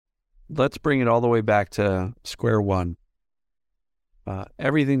let's bring it all the way back to square one.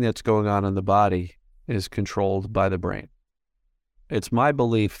 Everything that's going on in the body is controlled by the brain. It's my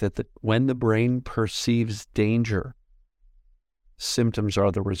belief that when the brain perceives danger, symptoms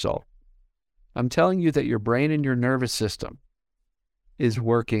are the result. I'm telling you that your brain and your nervous system is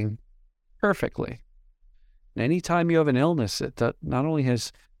working perfectly. And anytime you have an illness that not only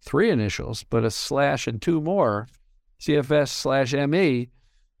has 3 initials, but a slash and 2 more, CFS/ME,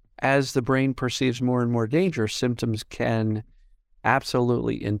 as the brain perceives more and more danger, symptoms can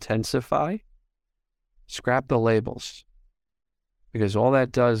absolutely intensify. Scrap the labels, because all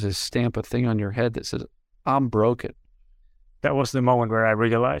that does is stamp a thing on your head that says, I'm broken. That was the moment where I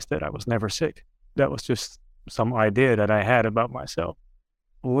realized that I was never sick. That was just some idea that I had about myself.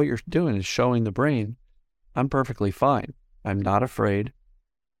 Well, what you're doing is showing the brain, I'm perfectly fine. I'm not afraid.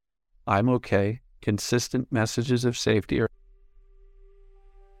 I'm okay. Consistent messages of safety are.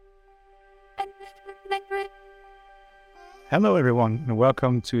 Hello, everyone, and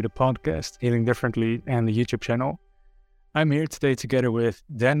welcome to the podcast Healing Differently and the YouTube channel. I'm here today together with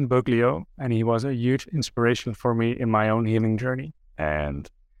Dan Buglio, and he was a huge inspiration for me in my own healing journey.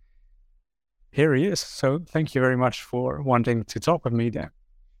 And here he is. So thank you very much for wanting to talk with me, Dan.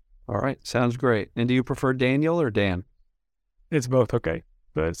 All right, sounds great. And do you prefer Daniel or Dan? It's both okay.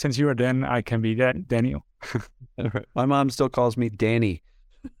 But since you are Dan, I can be Daniel. My mom still calls me Danny.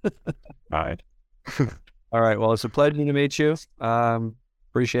 All right. All right, well, it's a pleasure to meet you.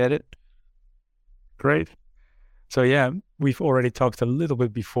 Appreciate it. Great. So yeah, we've already talked a little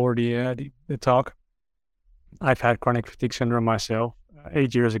bit before the talk. I've had chronic fatigue syndrome myself.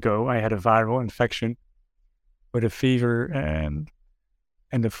 8 years ago, I had a viral infection with a fever and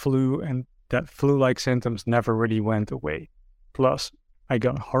the flu, and that flu-like symptoms never really went away. Plus, I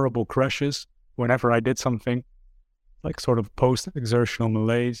got horrible crashes whenever I did something, like sort of post-exertional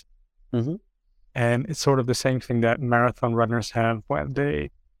malaise. Mm-hmm. And it's sort of the same thing that marathon runners have when they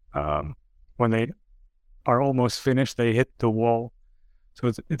are almost finished, they hit the wall.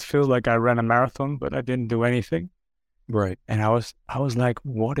 So it feels like I ran a marathon, but I didn't do anything. Right. And I was like,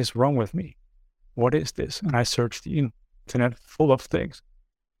 what is wrong with me? What is this? And I searched the internet full of things.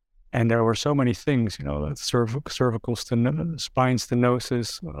 And there were so many things, like cervical spine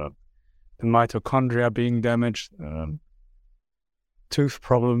stenosis, the mitochondria being damaged, tooth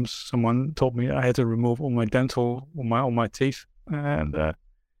problems. Someone told me I had to remove all my teeth, and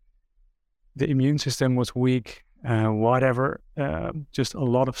the immune system was weak, whatever. Just a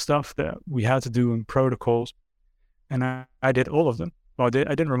lot of stuff that we had to do in protocols, and I did all of them. Well, I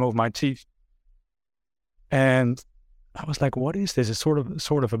didn't remove my teeth, and I was like, "What is this?" It's sort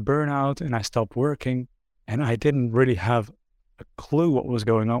of a burnout, and I stopped working, and I didn't really have a clue what was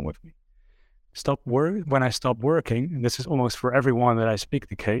going on with me. When I stopped working, and this is almost for everyone that I speak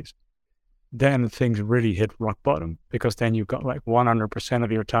the case, then things really hit rock bottom, because then you got like 100%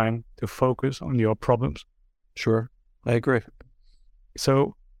 of your time to focus on your problems. Sure, I agree.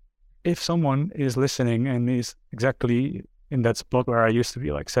 So if someone is listening and is exactly in that spot where I used to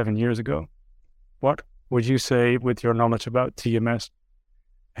be like 7 years ago, what would you say with your knowledge about TMS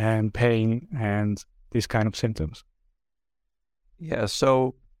and pain and these kind of symptoms? Yeah,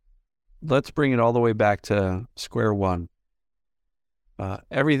 so let's bring it all the way back to square one.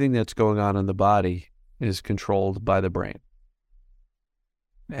 Everything that's going on in the body is controlled by the brain.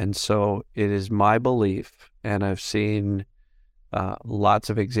 And so it is my belief, and I've seen lots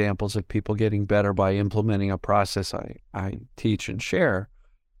of examples of people getting better by implementing a process I teach and share.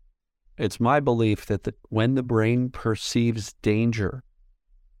 It's my belief that when the brain perceives danger,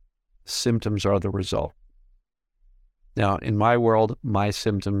 symptoms are the result. Now, in my world, my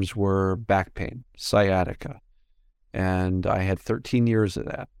symptoms were back pain, sciatica, and I had 13 years of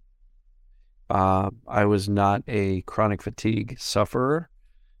that. I was not a chronic fatigue sufferer,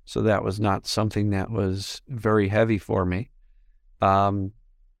 so that was not something that was very heavy for me. But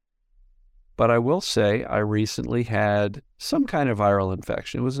I will say I recently had some kind of viral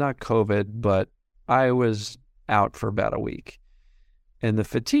infection. It was not COVID, but I was out for about a week, and the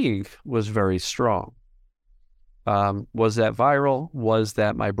fatigue was very strong. Was that viral? Was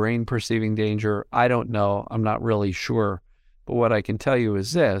that my brain perceiving danger? I don't know. I'm not really sure. But what I can tell you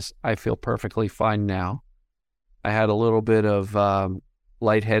is this: I feel perfectly fine now. I had a little bit of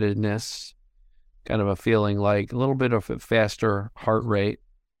lightheadedness, kind of a feeling like a little bit of a faster heart rate,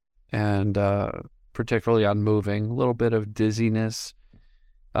 and particularly on moving, a little bit of dizziness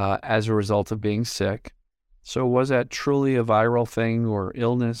as a result of being sick. So was that truly a viral thing or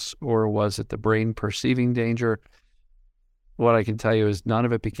illness, or was it the brain perceiving danger? What I can tell you is none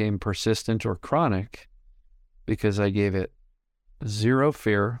of it became persistent or chronic, because I gave it zero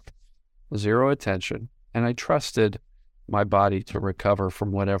fear, zero attention, and I trusted my body to recover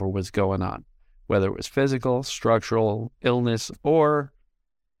from whatever was going on, whether it was physical, structural, illness, or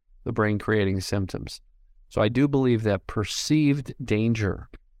the brain creating symptoms. So I do believe that perceived danger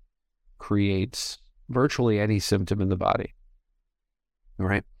creates virtually any symptom in the body. All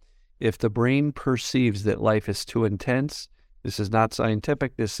right. If the brain perceives that life is too intense, this is not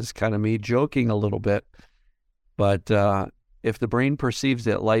scientific, this is kind of me joking a little bit, but if the brain perceives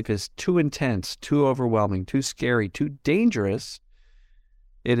that life is too intense, too overwhelming, too scary, too dangerous,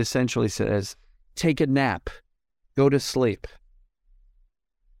 it essentially says, take a nap, go to sleep.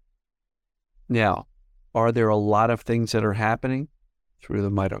 Now, are there a lot of things that are happening through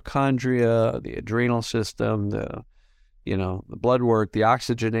the mitochondria, the adrenal system, the blood work, the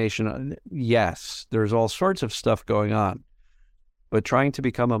oxygenation? Yes, there's all sorts of stuff going on. But trying to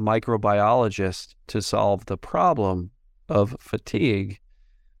become a microbiologist to solve the problem of fatigue,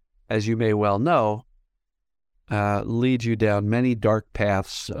 as you may well know, leads you down many dark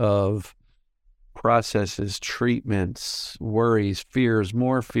paths of processes, treatments, worries, fears,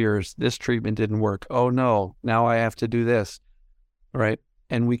 more fears. This treatment didn't work. Oh no, now I have to do this, right?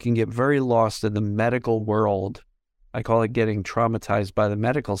 And we can get very lost in the medical world. I call it getting traumatized by the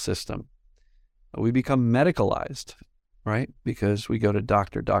medical system. We become medicalized, right? Because we go to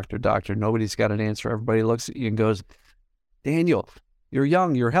doctor. Nobody's got an answer. Everybody looks at you and goes, Daniel, you're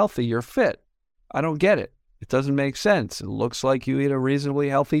young, you're healthy, you're fit. I don't get it. It doesn't make sense. It looks like you eat a reasonably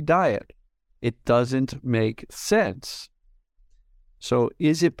healthy diet. It doesn't make sense. So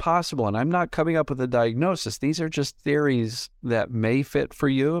is it possible? And I'm not coming up with a diagnosis. These are just theories that may fit for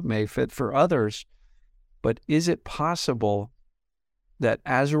you, may fit for others. But is it possible that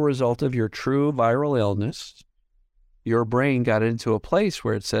as a result of your true viral illness, your brain got into a place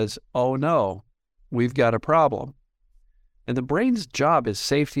where it says, oh no, we've got a problem? And the brain's job is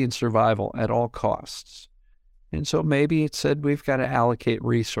safety and survival at all costs. And so maybe it said, we've got to allocate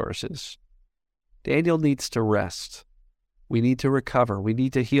resources. Daniel needs to rest. We need to recover. We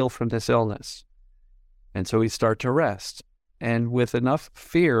need to heal from this illness. And so we start to rest. And with enough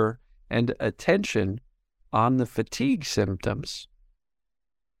fear and attention on the fatigue symptoms,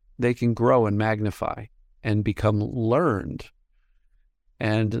 they can grow and magnify and become learned.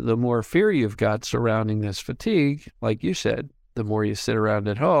 And the more fear you've got surrounding this fatigue, like you said, the more you sit around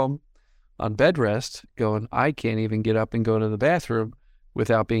at home on bed rest going, I can't even get up and go to the bathroom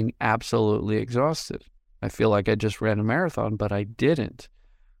without being absolutely exhausted. I feel like I just ran a marathon, but I didn't.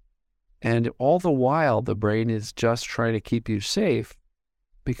 And all the while, the brain is just trying to keep you safe,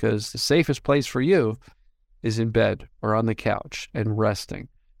 because the safest place for you is in bed or on the couch and resting,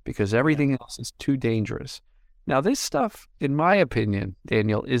 because everything else is too dangerous. Now, this stuff, in my opinion,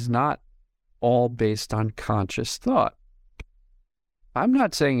 Daniel, is not all based on conscious thought. I'm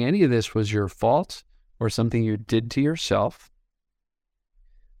not saying any of this was your fault or something you did to yourself.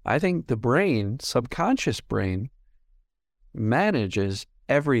 I think the brain, subconscious brain, manages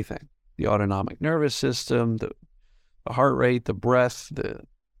everything. The autonomic nervous system, the heart rate, the breath,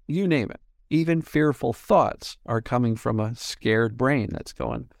 you name it. Even fearful thoughts are coming from a scared brain that's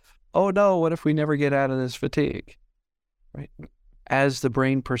going, oh no, what if we never get out of this fatigue? Right? As the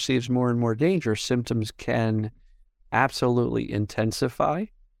brain perceives more and more danger, symptoms can absolutely intensify.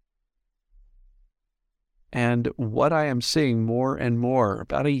 And what I am seeing more and more,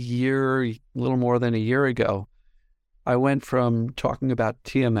 about a little more than a year ago, I went from talking about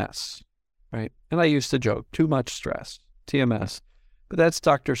TMS, right? And I used to joke, too much stress, TMS. But that's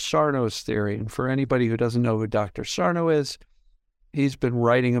Dr. Sarno's theory. And for anybody who doesn't know who Dr. Sarno is, he's been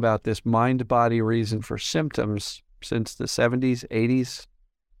writing about this mind-body reason for symptoms since the 70s, 80s,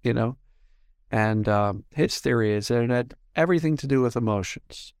 And his theory is that it had everything to do with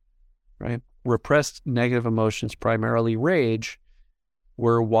emotions, right? Repressed negative emotions, primarily rage,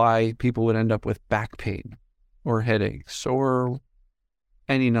 were why people would end up with back pain or headaches or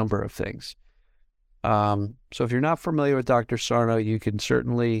any number of things. So if you're not familiar with Dr. Sarno, you can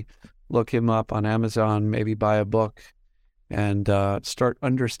certainly look him up on Amazon, maybe buy a book, and start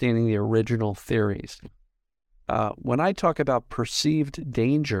understanding the original theories. When I talk about perceived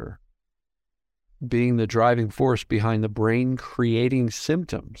danger being the driving force behind the brain creating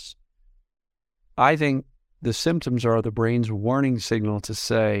symptoms, I think the symptoms are the brain's warning signal to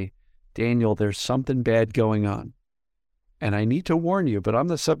say, Daniel, there's something bad going on. And I need to warn you, but I'm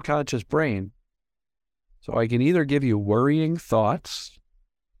the subconscious brain. So I can either give you worrying thoughts,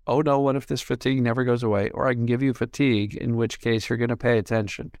 oh no, what if this fatigue never goes away? Or I can give you fatigue, in which case you're going to pay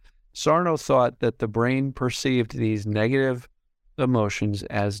attention. Sarno thought that the brain perceived these negative emotions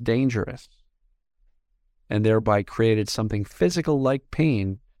as dangerous, and thereby created something physical like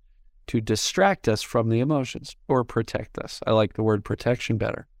pain to distract us from the emotions or protect us. I like the word protection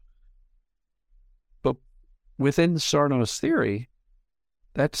better. But within Sarno's theory,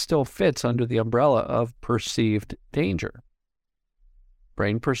 that still fits under the umbrella of perceived danger.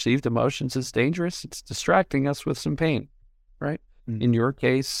 Brain perceived emotions as dangerous. It's distracting us with some pain, right? In your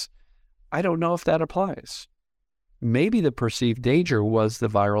case, I don't know if that applies. Maybe the perceived danger was the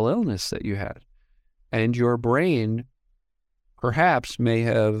viral illness that you had, and your brain perhaps may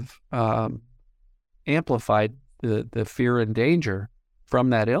have amplified the fear and danger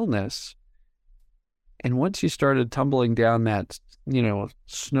from that illness. And once you started tumbling down that,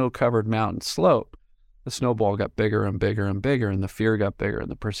 snow-covered mountain slope, the snowball got bigger and bigger and bigger, and the fear got bigger,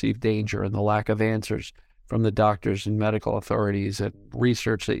 and the perceived danger and the lack of answers from the doctors and medical authorities and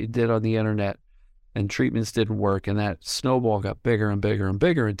research that you did on the internet, and treatments didn't work, and that snowball got bigger and bigger and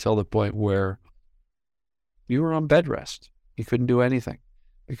bigger until the point where you were on bed rest. You couldn't do anything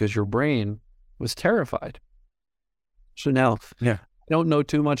because your brain was terrified. So now, I don't know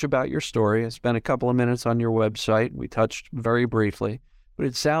too much about your story. I spent a couple of minutes on your website. We touched very briefly, but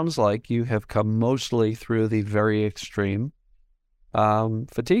it sounds like you have come mostly through the very extreme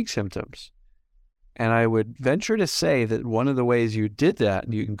fatigue symptoms. And I would venture to say that one of the ways you did that,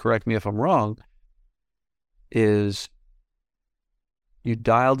 and you can correct me if I'm wrong, is you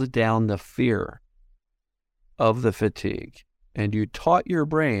dialed down the fear of the fatigue, and you taught your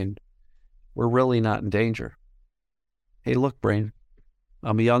brain, we're really not in danger. Hey, look, brain,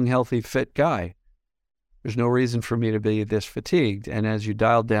 I'm a young, healthy, fit guy. There's no reason for me to be this fatigued. And as you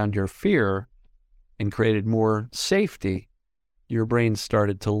dialed down your fear and created more safety, your brain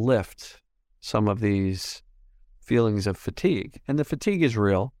started to lift some of these feelings of fatigue. And the fatigue is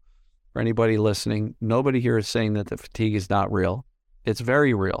real. For anybody listening, nobody here is saying that the fatigue is not real. It's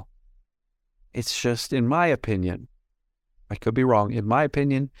very real. It's just, in my opinion, I could be wrong, in my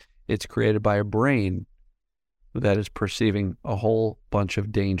opinion, it's created by a brain that is perceiving a whole bunch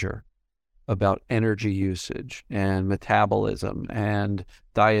of danger about energy usage and metabolism and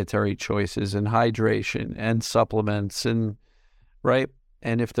dietary choices and hydration and supplements and, right?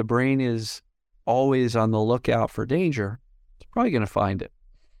 And if the brain is always on the lookout for danger, it's probably going to find it.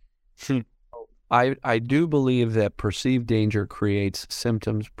 I do believe that perceived danger creates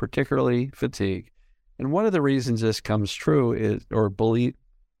symptoms, particularly fatigue. And one of the reasons this comes true is,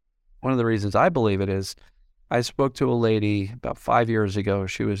 one of the reasons I believe it is, I spoke to a lady about 5 years ago.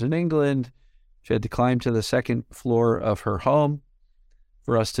 She was in England. She had to climb to the second floor of her home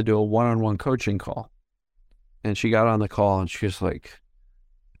for us to do a one-on-one coaching call. And she got on the call and she was like,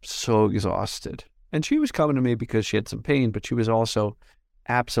 so exhausted. And she was coming to me because she had some pain, but she was also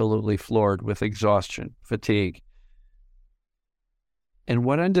absolutely floored with exhaustion, fatigue. And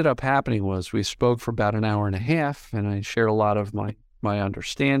what ended up happening was we spoke for about an hour and a half, and I shared a lot of my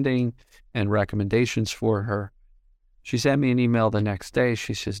understanding and recommendations for her. She sent me an email the next day.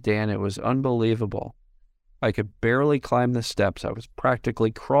 She says, Dan, it was unbelievable. I could barely climb the steps. I was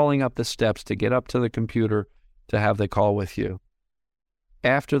practically crawling up the steps to get up to the computer to have the call with you.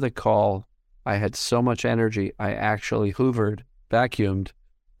 After the call, I had so much energy, I actually vacuumed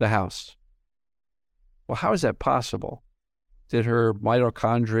the house. Well, how is that possible? Did her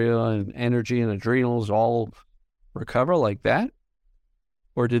mitochondria and energy and adrenals all recover like that?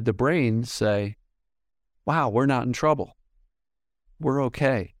 Or did the brain say, wow, we're not in trouble. We're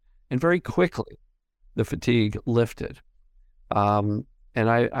okay. And very quickly, the fatigue lifted. And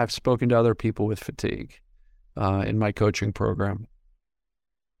I've spoken to other people with fatigue in my coaching program.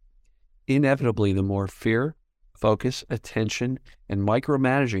 Inevitably, the more fear, focus, attention, and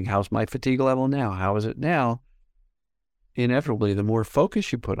micromanaging, how's my fatigue level now? How is it now? Inevitably, the more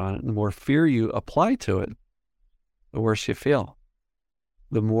focus you put on it, and the more fear you apply to it, the worse you feel.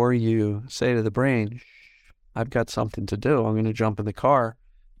 The more you say to the brain, I've got something to do. I'm going to jump in the car.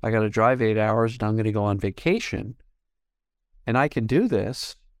 I got to drive 8 hours and I'm going to go on vacation. And I can do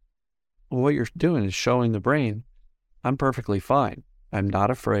this. Well, what you're doing is showing the brain, I'm perfectly fine. I'm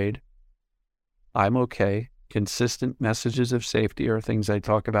not afraid. I'm okay. Consistent messages of safety are things I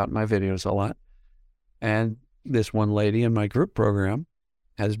talk about in my videos a lot. And this one lady in my group program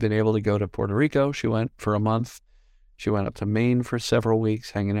has been able to go to Puerto Rico. She went for a month. She went up to Maine for several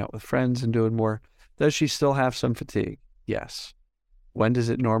weeks, hanging out with friends and doing more. Does she still have some fatigue? Yes. When does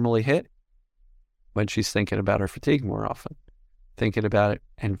it normally hit? When she's thinking about her fatigue more often, thinking about it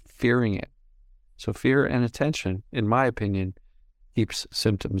and fearing it. So fear and attention, in my opinion, keeps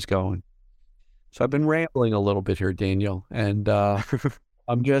symptoms going. So I've been rambling a little bit here, Daniel, and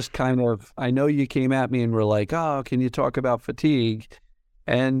I'm just I know you came at me and were like, oh, can you talk about fatigue?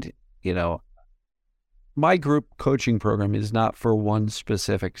 And, my group coaching program is not for one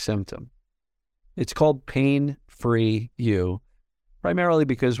specific symptom. It's called Pain Free You, primarily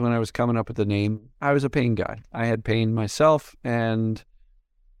because when I was coming up with the name, I was a pain guy. I had pain myself, and,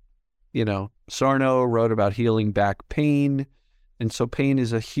 Sarno wrote about healing back pain. And so pain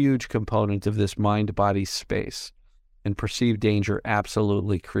is a huge component of this mind-body space, and perceived danger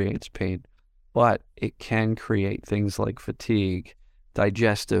absolutely creates pain. But it can create things like fatigue,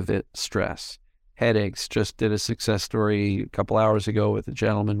 digestive stress, headaches. Just did a success story a couple hours ago with a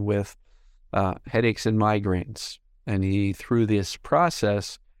gentleman with headaches and migraines. And he, through this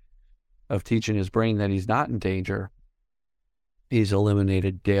process of teaching his brain that he's not in danger, he's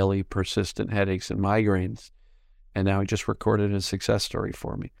eliminated daily persistent headaches and migraines. And now he just recorded a success story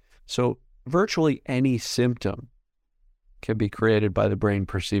for me. So virtually any symptom can be created by the brain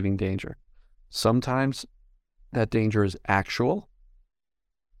perceiving danger. Sometimes that danger is actual,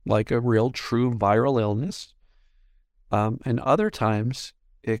 like a real true viral illness. And other times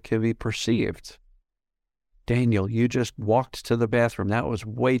it can be perceived. Daniel, you just walked to the bathroom. That was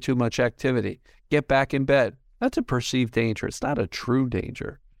way too much activity. Get back in bed. That's a perceived danger. It's not a true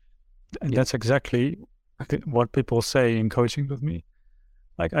danger. And that's exactly what people say in coaching with me.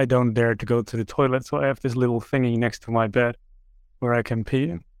 Like, I don't dare to go to the toilet, so I have this little thingy next to my bed where I can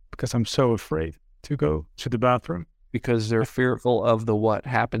pee because I'm so afraid to go to the bathroom. Because they're fearful of what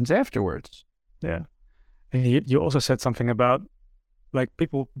happens afterwards. Yeah. And you also said something about, like,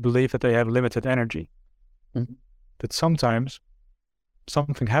 people believe that they have limited energy. Mm-hmm. That sometimes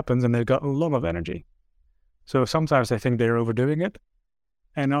something happens and they've got a lot of energy. So sometimes they think they're overdoing it.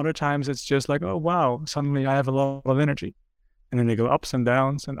 And other times it's just like, oh, wow, suddenly I have a lot of energy. And then they go ups and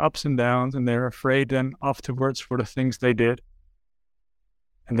downs, and they're afraid then afterwards for the things they did.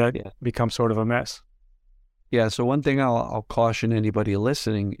 And that becomes sort of a mess. Yeah, so one thing I'll caution anybody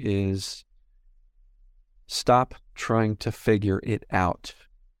listening is stop trying to figure it out,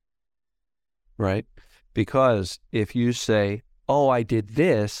 right? Because if you say, oh, I did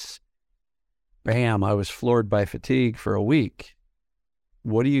this, bam, I was floored by fatigue for a week.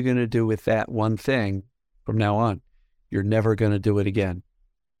 What are you going to do with that one thing from now on? You're never going to do it again,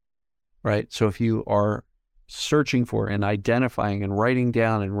 right? So if you are searching for and identifying and writing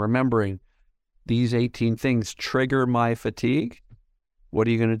down and remembering these 18 things trigger my fatigue, what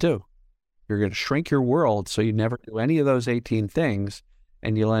are you going to do? You're going to shrink your world so you never do any of those 18 things,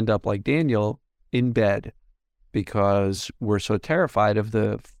 and you'll end up like Daniel in bed because we're so terrified of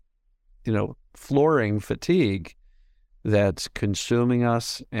the, flooring fatigue that's consuming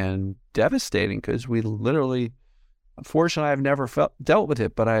us and devastating, because we literally, unfortunately, I've never dealt with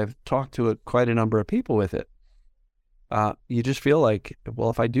it, but I've talked to quite a number of people with it. You just feel like, well,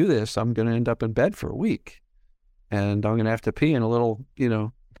 if I do this, I'm going to end up in bed for a week, and I'm going to have to pee in a little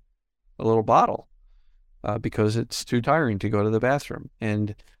bottle because it's too tiring to go to the bathroom.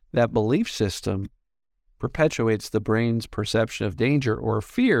 And that belief system perpetuates the brain's perception of danger or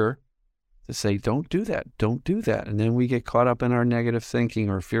fear to say, don't do that, don't do that. And then we get caught up in our negative thinking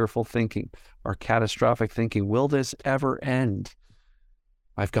or fearful thinking or catastrophic thinking. Will this ever end?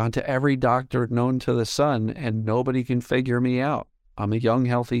 I've gone to every doctor known to the sun and nobody can figure me out. I'm a young,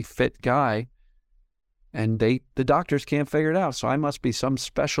 healthy, fit guy, and the doctors can't figure it out. So I must be some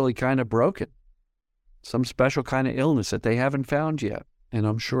specially kind of broken, some special kind of illness that they haven't found yet. And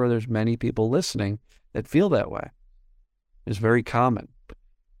I'm sure there's many people listening that feel that way. It's very common.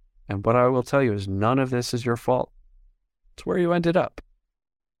 And what I will tell you is none of this is your fault. It's where you ended up.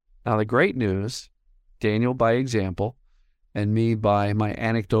 Now, the great news, Daniel by example, and me by my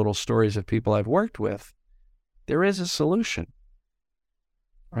anecdotal stories of people I've worked with, there is a solution,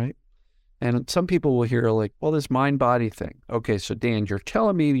 right? And some people will hear like, well, this mind-body thing. Okay, so Dan, you're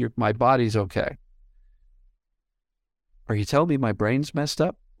telling me my body's okay. Are you telling me my brain's messed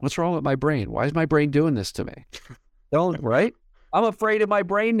up? What's wrong with my brain? Why is my brain doing this to me? Right? I'm afraid of my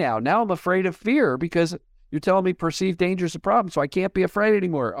brain now. Now I'm afraid of fear because you're telling me perceived danger is a problem, so I can't be afraid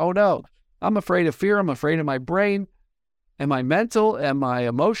anymore. Oh, no. I'm afraid of fear. I'm afraid of my brain. Am I mental? Am I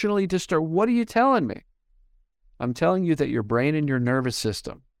emotionally disturbed? What are you telling me? I'm telling you that your brain and your nervous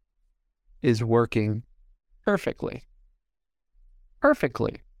system is working perfectly.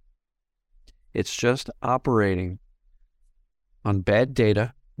 Perfectly. It's just operating on bad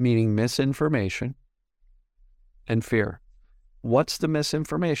data, meaning misinformation and fear. What's the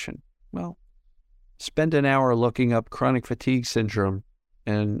misinformation? Well, spend an hour looking up chronic fatigue syndrome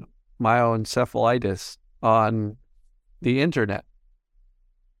and myoencephalitis on the internet.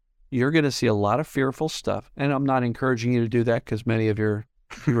 You're going to see a lot of fearful stuff. And I'm not encouraging you to do that because many of you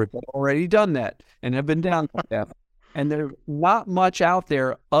have already done that and have been down that path. And there's not much out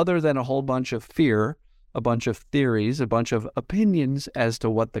there other than a whole bunch of fear a bunch of theories, a bunch of opinions as to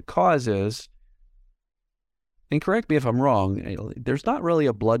what the cause is. And correct me if I'm wrong, there's not really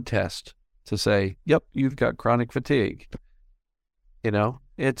a blood test to say, yep, you've got chronic fatigue.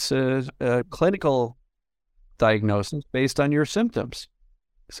 It's a clinical diagnosis based on your symptoms.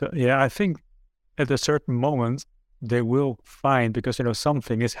 So, yeah, I think at a certain moment, they will find, because,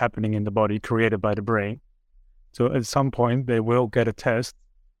 something is happening in the body created by the brain. So at some point, they will get a test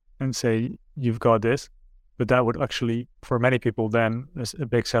and say, you've got this. But that would actually, for many people then, is a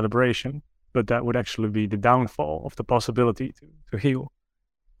big celebration. But that would actually be the downfall of the possibility to heal.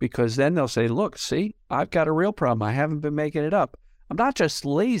 Because then they'll say, look, see, I've got a real problem. I haven't been making it up. I'm not just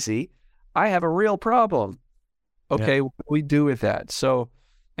lazy. I have a real problem. Okay, yeah. What do we do with that? So,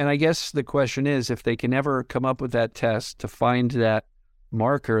 and I guess the question is, if they can ever come up with that test to find that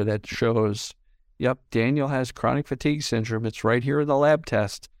marker that shows, yep, Daniel has chronic fatigue syndrome. It's right here in the lab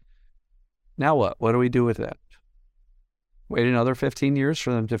test. Now what? What do we do with that? Wait another 15 years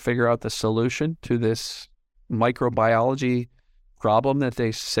for them to figure out the solution to this microbiology problem that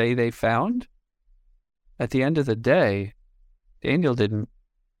they say they found? At the end of the day, Daniel didn't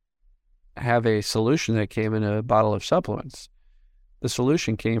have a solution that came in a bottle of supplements. The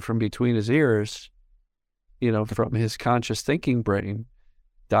solution came from between his ears, from his conscious thinking brain,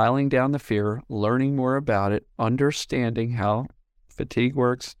 dialing down the fear, learning more about it, understanding how fatigue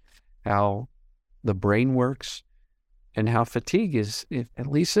works, how the brain works, and how fatigue is, at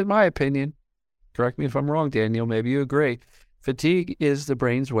least in my opinion, correct me if I'm wrong, Daniel, maybe you agree, fatigue is the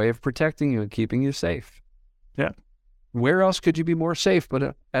brain's way of protecting you and keeping you safe. Yeah. Where else could you be more safe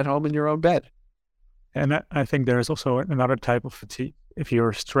but at home in your own bed? And I think there is also another type of fatigue. If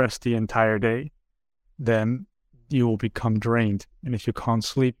you're stressed the entire day, then you will become drained. And if you can't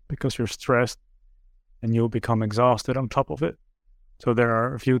sleep because you're stressed, then you'll become exhausted on top of it. So there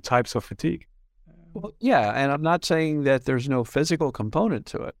are a few types of fatigue. Well, yeah, and I'm not saying that there's no physical component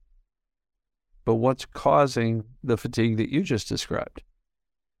to it. But what's causing the fatigue that you just described?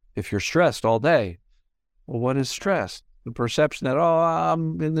 If you're stressed all day, well, what is stress? The perception that,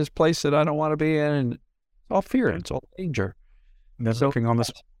 I'm in this place that I don't want to be in. And it's all fear. It's all danger. And then looking on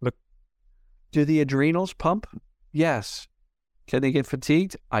this, do the adrenals pump? Yes. Can they get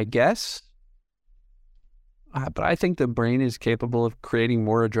fatigued? I guess. But I think the brain is capable of creating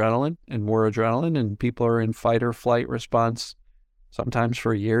more adrenaline, and people are in fight or flight response, sometimes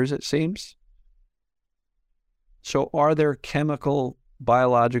for years, it seems. So are there chemical,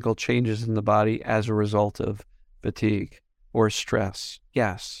 biological changes in the body as a result of fatigue or stress?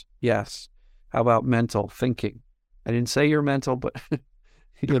 Yes. How about mental thinking? I didn't say you're mental, but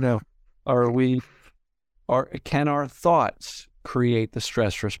can our thoughts create the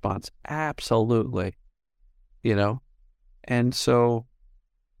stress response? Absolutely. And so,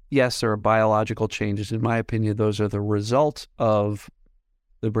 yes, there are biological changes. In my opinion, those are the result of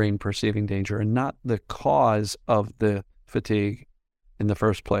the brain perceiving danger and not the cause of the fatigue in the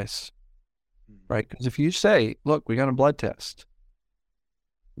first place, right? Because if you say, look, we got a blood test.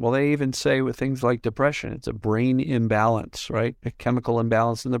 Well, they even say with things like depression, it's a brain imbalance, right? A chemical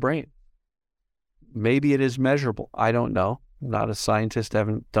imbalance in the brain. Maybe it is measurable. I don't know. I'm not a scientist,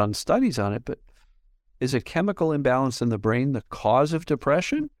 haven't done studies on it, but is a chemical imbalance in the brain the cause of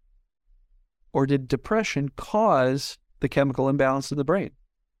depression? Or did depression cause the chemical imbalance in the brain?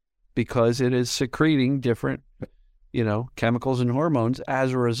 Because it is secreting different, chemicals and hormones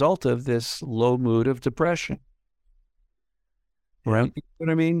as a result of this low mood of depression. Right? You know what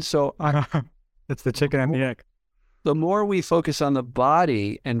I mean? So it's the chicken and the egg. The more we focus on the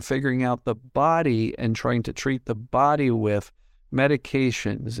body and figuring out the body and trying to treat the body with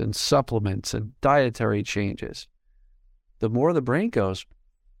medications and supplements and dietary changes, the more the brain goes,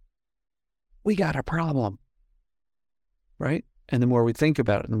 we got a problem, right? And the more we think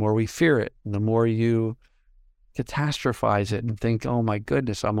about it, the more we fear it, and the more you catastrophize it and think, oh my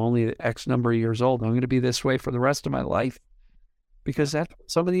goodness, I'm only X number of years old. I'm going to be this way for the rest of my life. Because that's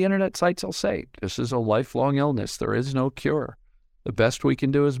what some of the internet sites will say. This is a lifelong illness. There is no cure. The best we can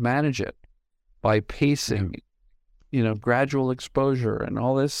do is manage it by pacing, gradual exposure and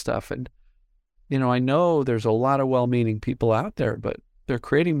all this stuff. And, I know there's a lot of well-meaning people out there, but they're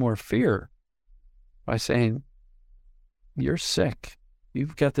creating more fear by saying, you're sick.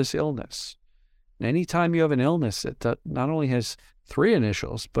 You've got this illness. And anytime you have an illness that not only has 3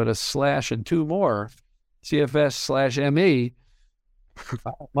 initials, but a slash and 2 more, CFS/ME,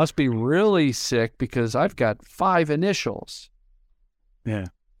 I must be really sick because I've got 5 initials. Yeah.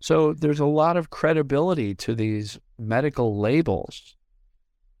 So there's a lot of credibility to these medical labels.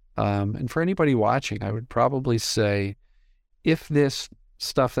 And for anybody watching, I would probably say, if this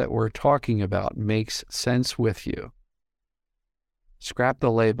stuff that we're talking about makes sense with you, scrap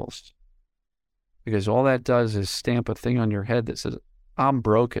the labels, because all that does is stamp a thing on your head that says, I'm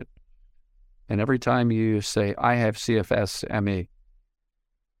broken. And every time you say, I have CFS-ME,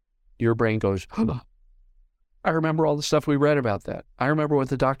 your brain goes, oh, I remember all the stuff we read about that. I remember what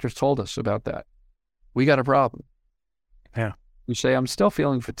the doctors told us about that. We got a problem. Yeah. You say, I'm still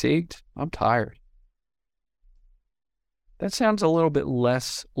feeling fatigued. I'm tired. That sounds a little bit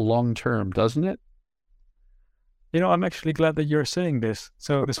less long-term, doesn't it? I'm actually glad that you're saying this.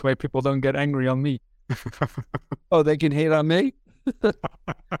 So this way people don't get angry on me. Oh, they can hate on me?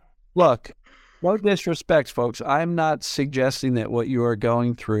 Look, no disrespect, folks. I'm not suggesting that what you are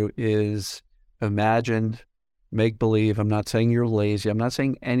going through is imagined, make-believe. I'm not saying you're lazy. I'm not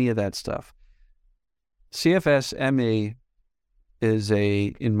saying any of that stuff. CFS-ME is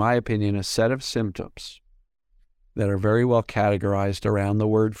in my opinion, a set of symptoms that are very well categorized around the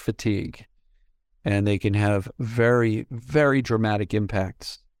word fatigue. And they can have very, very dramatic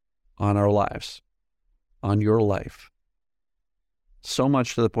impacts on our lives, on your life. So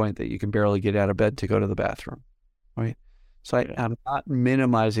much to the point that you can barely get out of bed to go to the bathroom, right? So I'm not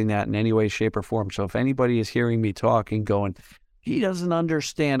minimizing that in any way, shape, or form. So if anybody is hearing me talk and going, he doesn't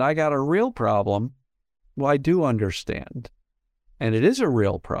understand, I got a real problem. Well, I do understand. And it is a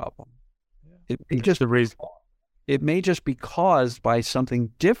real problem. It may just be caused by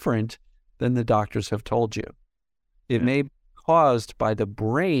something different than the doctors have told you. It may be caused by the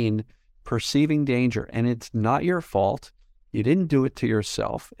brain perceiving danger, and it's not your fault. You didn't do it to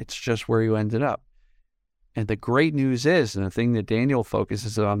yourself. It's just where you ended up. And the great news is, and the thing that Daniel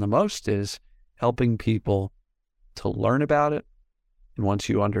focuses on the most, is helping people to learn about it. And once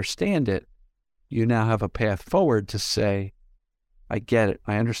you understand it, you now have a path forward to say, I get it.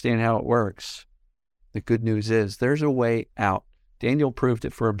 I understand how it works. The good news is there's a way out. Daniel proved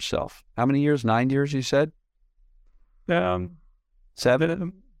it for himself. How many years? 9 years, you said?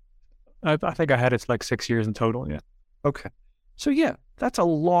 7? I think I had it like 6 years in total, yeah. Okay. So yeah, that's a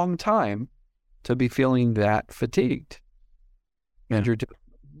long time to be feeling that fatigued. And you're doing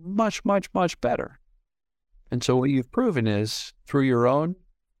much, much, much better. And so what you've proven is through your own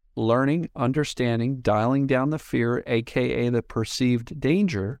learning, understanding, dialing down the fear, aka the perceived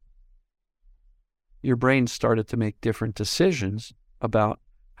danger, your brain started to make different decisions about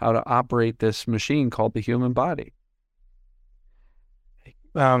how to operate this machine called the human body.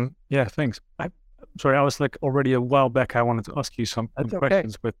 Yeah, thanks. Sorry, I was like already a while back. I wanted to ask you some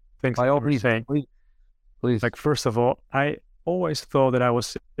questions with things By that all you were means, saying. Please. Like, first of all, I always thought that I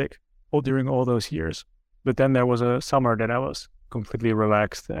was sick during all those years. But then there was a summer that I was completely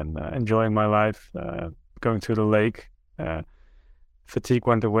relaxed and enjoying my life, going to the lake. Fatigue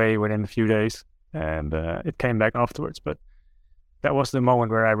went away within a few days, and it came back afterwards. But that was the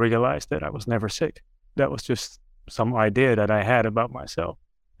moment where I realized that I was never sick. That was just some idea that I had about myself.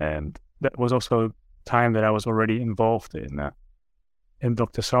 And that was also time that I was already involved in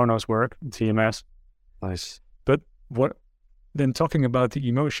Dr. Sarno's work in TMS. Nice. But then talking about the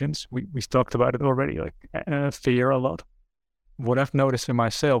emotions, we talked about it already, like fear a lot. What I've noticed in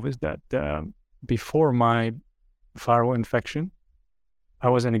myself is that before my viral infection, I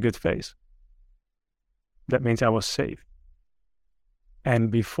was in a good phase. That means I was safe.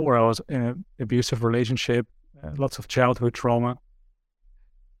 And before I was in an abusive relationship, lots of childhood trauma.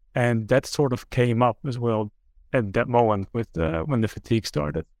 And that sort of came up as well at that moment with when the fatigue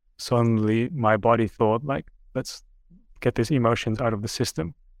started. Suddenly my body thought, like, let's get these emotions out of the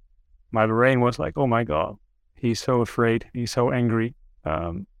system. My brain was like, oh my God, he's so afraid, he's so angry.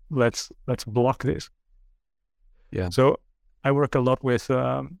 Let's block this. Yeah. So I work a lot with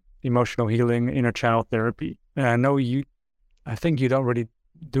emotional healing, inner child therapy. And I know I think you don't really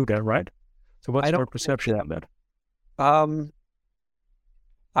do that, right? So what's your perception of that?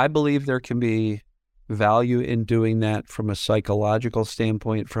 I believe there can be value in doing that from a psychological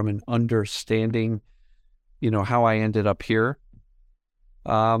standpoint, from an understanding, how I ended up here.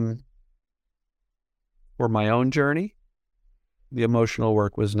 For my own journey, the emotional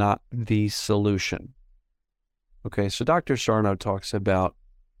work was not the solution. Okay, so Dr. Sarno talks about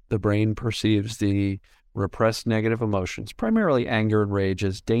the brain perceives the repressed negative emotions, primarily anger and rage,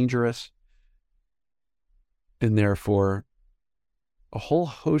 as dangerous, and therefore a whole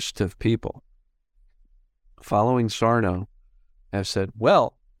host of people following Sarno have said,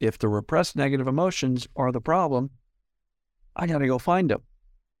 well, if the repressed negative emotions are the problem, I got to go find them.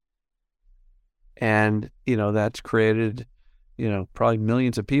 And, that's created, probably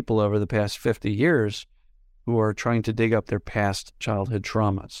millions of people over the past 50 years who are trying to dig up their past childhood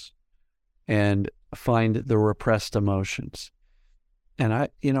traumas and find the repressed emotions.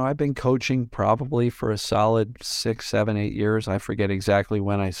 And I've been coaching probably for a solid 6, 7, 8 years. I forget exactly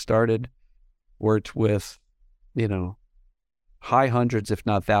when I started. Worked with, high hundreds, if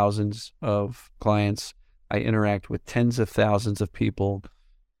not thousands of clients. I interact with tens of thousands of people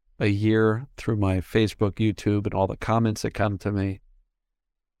a year through my Facebook, YouTube, and all the comments that come to me.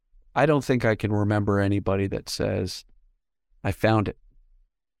 I don't think I can remember anybody that says, I found it.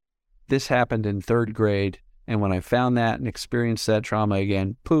 This happened in third grade, and when I found that and experienced that trauma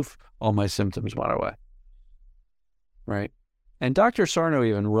again, poof, all my symptoms went away. Right? And Dr. Sarno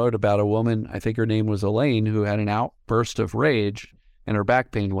even wrote about a woman, I think her name was Elaine, who had an outburst of rage and her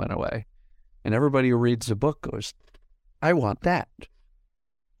back pain went away. And everybody who reads the book goes, I want that.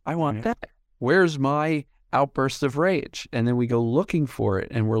 I want that. Where's my outburst of rage? And then we go looking for it,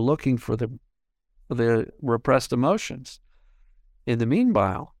 and we're looking for the repressed emotions. In the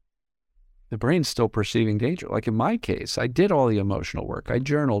meanwhile, the brain's still perceiving danger. Like in my case, I did all the emotional work. I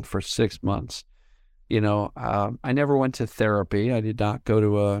journaled for 6 months. I never went to therapy. I did not go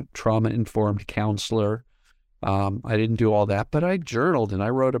to a trauma-informed counselor. I didn't do all that, but I journaled and I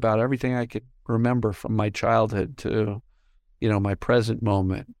wrote about everything I could remember from my childhood to, my present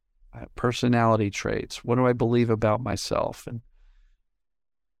moment, personality traits. What do I believe about myself? And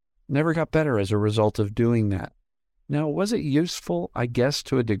never got better as a result of doing that. Now, was it useful? I guess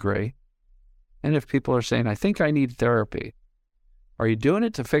to a degree. And if people are saying, I think I need therapy, are you doing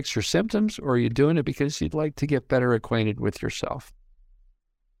it to fix your symptoms, or are you doing it because you'd like to get better acquainted with yourself?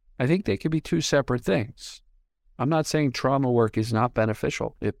 I think they could be two separate things. I'm not saying trauma work is not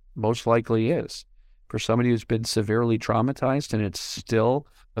beneficial. It most likely is. For somebody who's been severely traumatized and it's still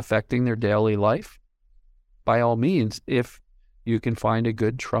affecting their daily life, by all means, if you can find a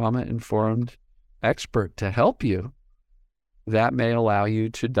good trauma-informed expert to help you, that may allow you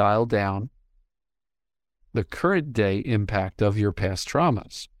to dial down the current day impact of your past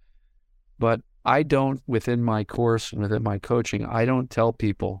traumas. But I don't, within my course and within my coaching, I don't tell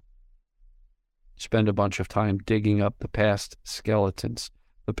people spend a bunch of time digging up the past skeletons,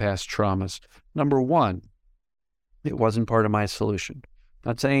 the past traumas. Number one, it wasn't part of my solution.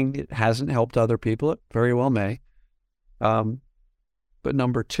 Not saying it hasn't helped other people. It very well may. But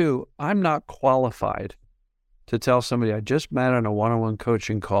number two, I'm not qualified to tell somebody I just met on a one-on-one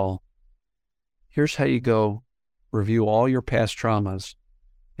coaching call, here's how you go review all your past traumas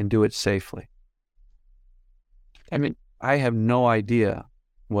and do it safely. I mean, I have no idea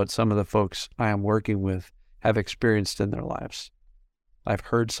what some of the folks I am working with have experienced in their lives. I've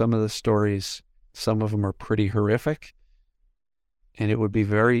heard some of the stories. Some of them are pretty horrific. And it would be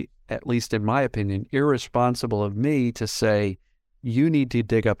very, at least in my opinion, irresponsible of me to say, you need to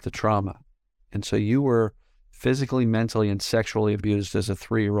dig up the trauma. And so you were physically, mentally, and sexually abused as a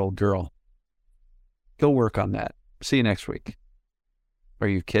 3-year-old girl. Go work on that. See you next week. Are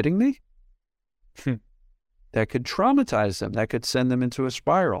you kidding me? That could traumatize them. That could send them into a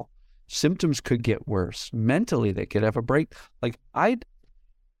spiral. Symptoms could get worse. Mentally, they could have a break. Like, I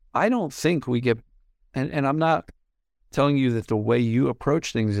don't think we get, and I'm not telling you that the way you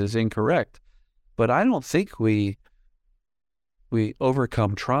approach things is incorrect, but I don't think we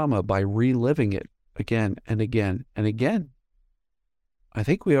overcome trauma by reliving it again and again and again. I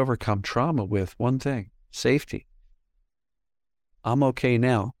think we overcome trauma with one thing: safety. I'm okay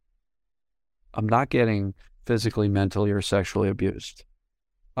now. I'm not getting physically, mentally, or sexually abused.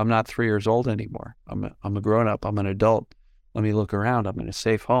 I'm not 3 years old anymore. I'm a grown-up. I'm an adult. Let me look around. I'm in a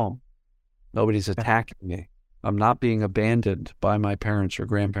safe home. Nobody's attacking me. I'm not being abandoned by my parents or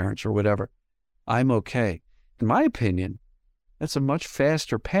grandparents or whatever. I'm okay. In my opinion, that's a much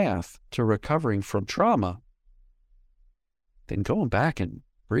faster path to recovering from trauma than going back and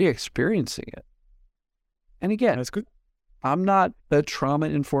re-experiencing it. And again, That's good. I'm not a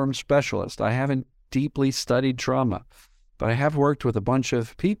trauma-informed specialist. I haven't deeply studied trauma, but I have worked with a bunch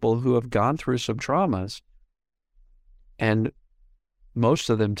of people who have gone through some traumas, and most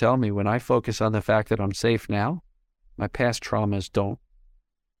of them tell me when I focus on the fact that I'm safe now, my past traumas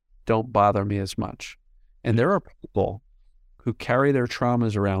don't bother me as much. And there are people who carry their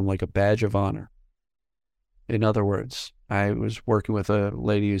traumas around like a badge of honor. In other words, I was working with a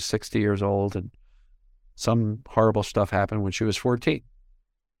lady who's 60 years old, and some horrible stuff happened when she was 14.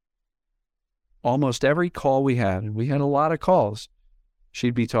 Almost every call we had, and we had a lot of calls,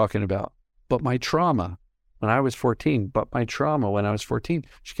 she'd be talking about, but my trauma when I was 14, but my trauma when I was 14,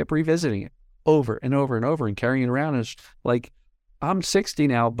 she kept revisiting it over and over and over and carrying it around as like, I'm 60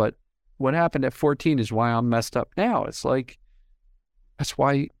 now, but what happened at 14 is why I'm messed up now. It's like, that's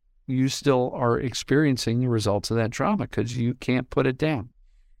why you still are experiencing the results of that trauma, because you can't put it down.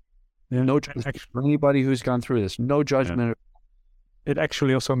 Yeah. No judgment for anybody who's gone through this. No judgment. it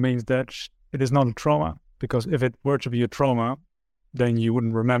actually also means that it is not a trauma, because if it were to be a trauma, then you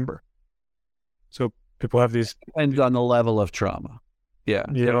wouldn't remember. So people have these... Depends on the level of trauma. Yeah.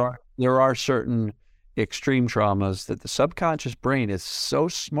 There are certain extreme traumas that the subconscious brain is so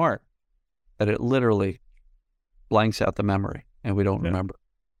smart that it literally blanks out the memory and we don't remember.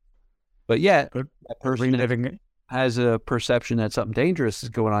 But yet, that person has a perception that something dangerous is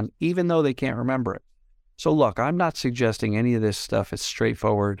going on, even though they can't remember it. So look, I'm not suggesting any of this stuff is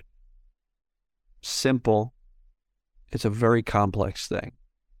straightforward, simple. It's a very complex thing.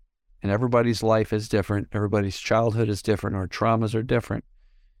 And everybody's life is different. Everybody's childhood is different. Our traumas are different.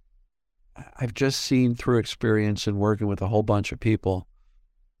 I've just seen through experience and working with a whole bunch of people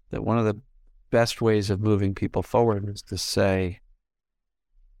that one of the best ways of moving people forward is to say,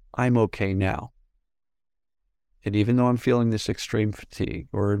 I'm okay now. And even though I'm feeling this extreme fatigue,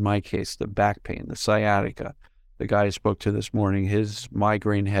 or in my case, the back pain, the sciatica, the guy I spoke to this morning, his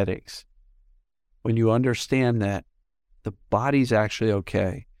migraine headaches, when you understand that the body's actually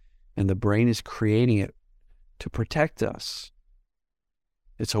okay and the brain is creating it to protect us,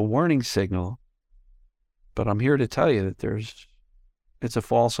 it's a warning signal, but I'm here to tell you that it's a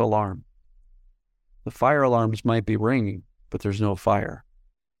false alarm. The fire alarms might be ringing, but there's no fire,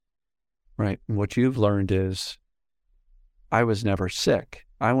 right? And what you've learned is, I was never sick.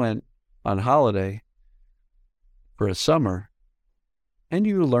 I went on holiday for a summer, and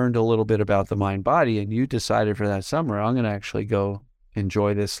you learned a little bit about the mind body, and you decided for that summer, I'm going to actually go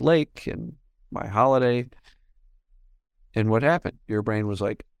enjoy this lake and my holiday. And what happened? Your brain was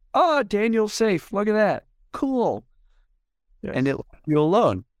like, oh, Daniel's safe. Look at that. Cool. Yes. And it left you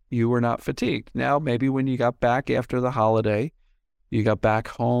alone. You were not fatigued. Now, maybe when you got back after the holiday, you got back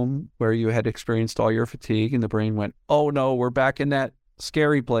home where you had experienced all your fatigue, and the brain went, oh no, we're back in that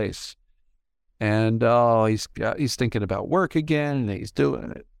scary place. And he's thinking about work again, and he's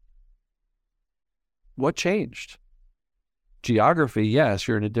doing it. What changed? Geography, yes,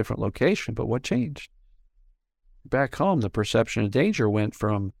 you're in a different location, but what changed? Back home, the perception of danger went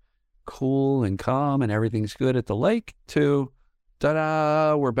from cool and calm and everything's good at the lake to,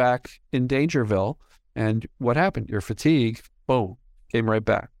 ta-da, we're back in Dangerville. And what happened? Your fatigue, boom, came right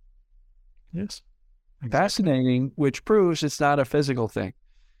back. Yes. Exactly. Fascinating, which proves it's not a physical thing.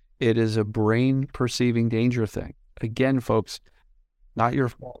 It is a brain perceiving danger thing. Again, folks, not your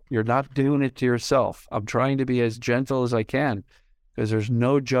fault. You're not doing it to yourself. I'm trying to be as gentle as I can because there's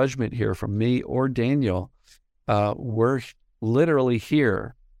no judgment here from me or Daniel. We're literally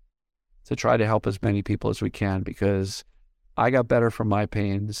here to try to help as many people as we can, because I got better from my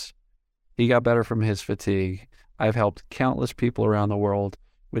pains. He got better from his fatigue. I've helped countless people around the world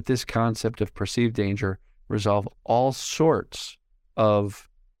with this concept of perceived danger resolve all sorts of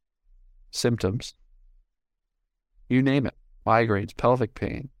symptoms. You name it: migraines, pelvic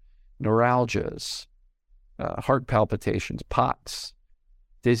pain, neuralgias, heart palpitations, POTS,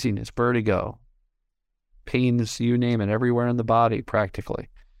 dizziness, vertigo, pains, you name it, everywhere in the body practically.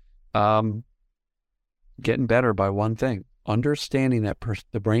 Getting better by one thing: understanding that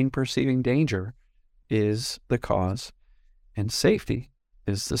the brain perceiving danger is the cause and safety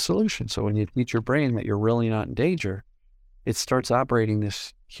is the solution. So when you teach your brain that you're really not in danger, it starts operating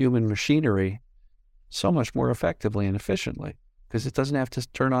this human machinery so much more effectively and efficiently, because it doesn't have to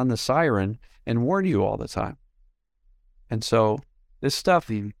turn on the siren and warn you all the time. And so this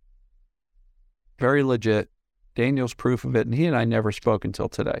stuff, very legit. Daniel's proof of it, and he and I never spoke until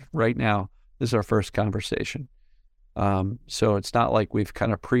today. Right now, this is our first conversation. So it's not like we've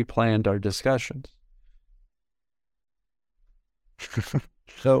kind of pre-planned our discussions.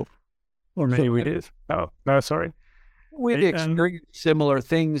 Or maybe we did. Oh, no, sorry. We experienced similar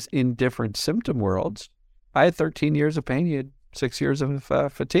things in different symptom worlds. I had 13 years of pain. He had 6 years of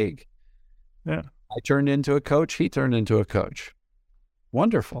fatigue. Yeah. I turned into a coach. He turned into a coach.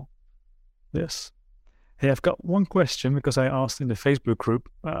 Wonderful. Yes. Hey, I've got one question, because I asked in the Facebook group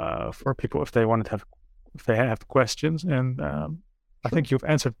for people if they have questions, and I think you've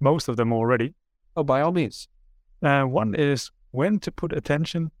answered most of them already. Oh, by all means. One is when to put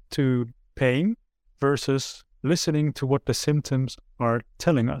attention to pain versus listening to what the symptoms are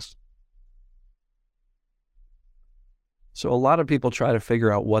telling us. So a lot of people try to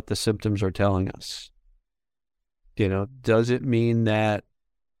figure out what the symptoms are telling us. Does it mean that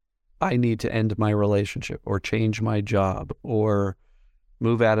I need to end my relationship or change my job or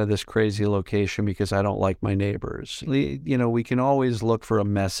move out of this crazy location because I don't like my neighbors? We can always look for a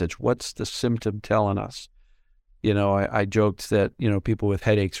message. What's the symptom telling us? I joked that, people with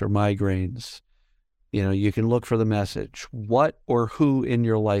headaches or migraines, you can look for the message. What or who in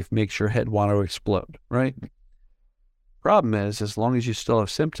your life makes your head want to explode, right? Problem is, as long as you still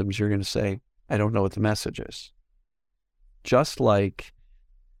have symptoms, you're going to say, I don't know what the message is. Just like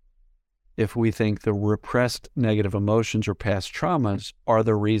if we think the repressed negative emotions or past traumas are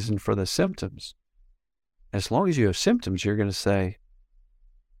the reason for the symptoms, as long as you have symptoms, you're going to say,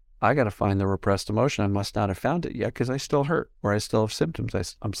 I got to find the repressed emotion. I must not have found it yet because I still hurt, or I still have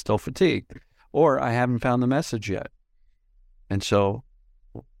symptoms. I'm still fatigued, or I haven't found the message yet. And so,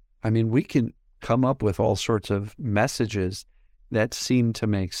 I mean, we can come up with all sorts of messages that seem to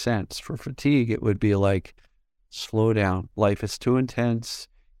make sense. For fatigue, it would be like, slow down. Life is too intense.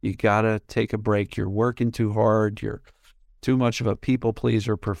 You got to take a break. You're working too hard. You're too much of a people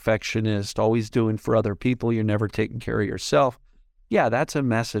pleaser, perfectionist, always doing for other people. You're never taking care of yourself. Yeah, that's a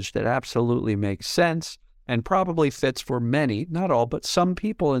message that absolutely makes sense and probably fits for many, not all, but some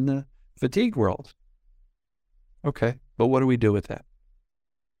people in the fatigue world. Okay, but what do we do with that?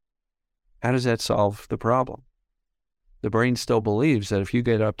 How does that solve the problem? The brain still believes that if you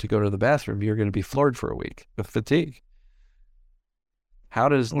get up to go to the bathroom, you're going to be floored for a week with fatigue. How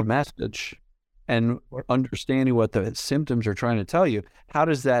does the message and understanding what the symptoms are trying to tell you, how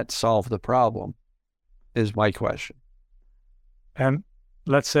does that solve the problem is my question. And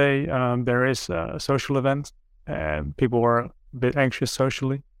let's say there is a social event and people are a bit anxious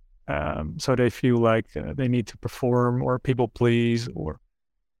socially. So they feel like they need to perform or people please or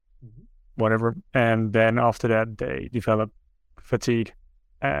whatever. And then after that, they develop fatigue.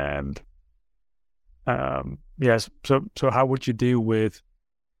 And yes, so how would you deal with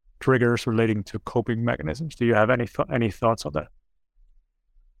triggers relating to coping mechanisms? Do you have any thoughts on that?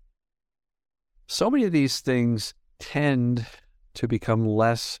 So many of these things tend to become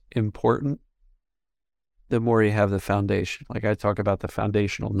less important the more you have the foundation. Like I talk about the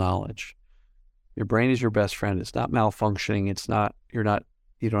foundational knowledge. Your brain is your best friend. It's not malfunctioning.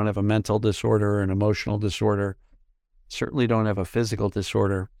 You don't have a mental disorder or an emotional disorder. Certainly don't have a physical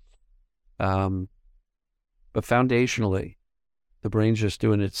disorder. But foundationally, the brain's just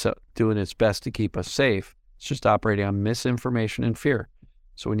doing its best to keep us safe. It's just operating on misinformation and fear.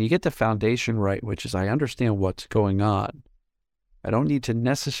 So when you get the foundation right, which is I understand what's going on, I don't need to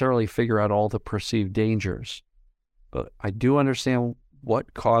necessarily figure out all the perceived dangers, but I do understand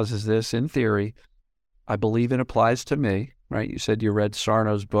what causes this in theory. I believe it applies to me, right? You said you read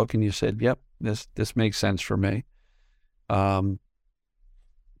Sarno's book and you said, yep, this makes sense for me. And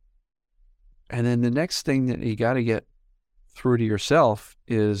then the next thing that you got to get through to yourself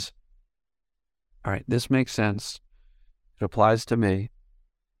is, all right, this makes sense. It applies to me,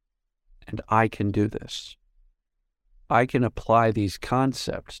 and I can do this. I can apply these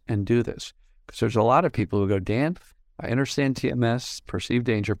concepts and do this. Because there's a lot of people who go, Dan, I understand TMS, perceived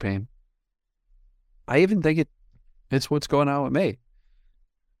danger pain. I even think it's what's going on with me.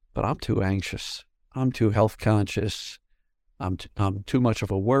 But I'm too anxious. I'm too health conscious. I'm too much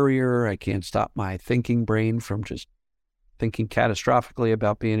of a worrier. I can't stop my thinking brain from just thinking catastrophically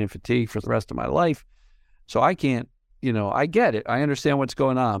about being in fatigue for the rest of my life. So I can't, I get it. I understand what's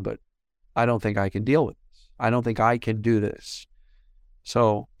going on, but I don't think I can deal with this. I don't think I can do this.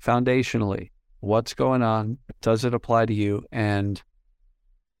 So foundationally, what's going on? Does it apply to you? And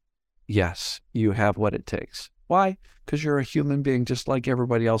yes, you have what it takes. Why? Because you're a human being just like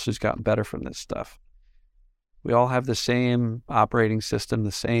everybody else who's gotten better from this stuff. We all have the same operating system,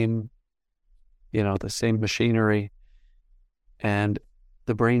 the same machinery, and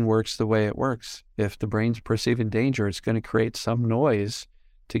the brain works the way it works. If the brain's perceiving danger, it's going to create some noise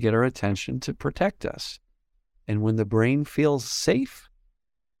to get our attention to protect us. And when the brain feels safe,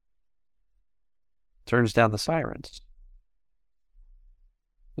 it turns down the sirens.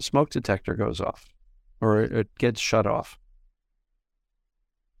 The smoke detector goes off, or it gets shut off.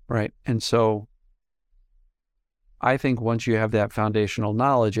 Right? And so I think once you have that foundational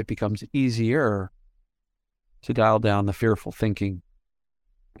knowledge, it becomes easier to dial down the fearful thinking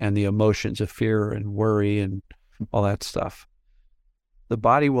and the emotions of fear and worry and all that stuff. The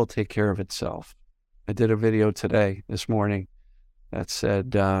body will take care of itself. I did a video this morning, that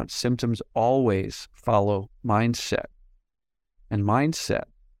said symptoms always follow mindset. And mindset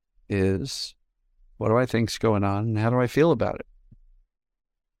is, what do I think's going on and how do I feel about it?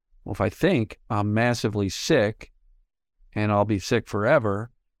 Well, if I think I'm massively sick and I'll be sick forever,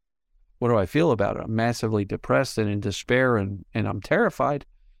 what do I feel about it? I'm massively depressed and in despair and I'm terrified.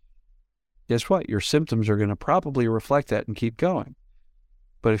 Guess what? Your symptoms are going to probably reflect that and keep going.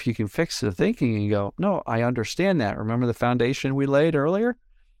 But if you can fix the thinking and go, no, I understand that. Remember the foundation we laid earlier?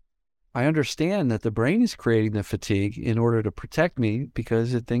 I understand that the brain is creating the fatigue in order to protect me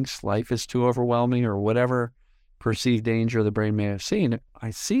because it thinks life is too overwhelming or whatever perceived danger the brain may have seen. I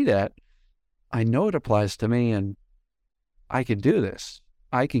see that. I know it applies to me, and I can do this.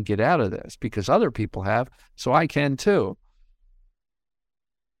 I can get out of this because other people have, so I can too.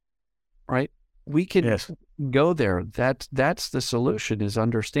 Right? We can go there. That's the solution, is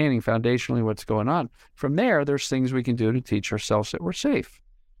understanding foundationally what's going on. From there, there's things we can do to teach ourselves that we're safe.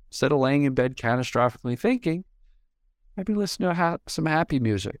 Instead of laying in bed catastrophically thinking, maybe listen to some happy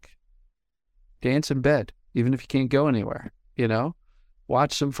music. Dance in bed, even if you can't go anywhere,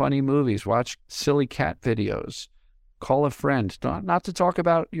 Watch some funny movies, watch silly cat videos, call a friend, not to talk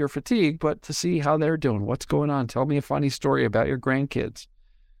about your fatigue, but to see how they're doing, what's going on. Tell me a funny story about your grandkids,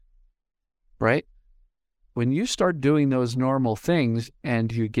 right? When you start doing those normal things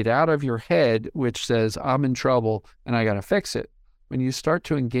and you get out of your head, which says, I'm in trouble and I got to fix it. When you start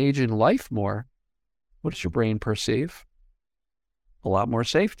to engage in life more, what does your brain perceive? A lot more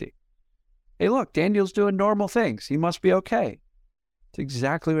safety. Hey, look, Daniel's doing normal things. He must be okay. It's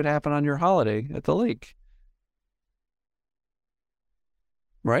exactly what happened on your holiday at the lake.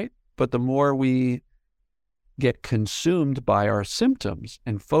 Right? But the more we get consumed by our symptoms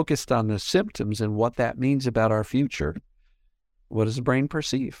and focused on the symptoms and what that means about our future, what does the brain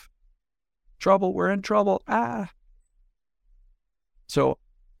perceive? Trouble, we're in trouble. So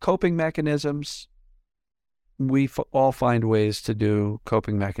coping mechanisms, we all find ways to do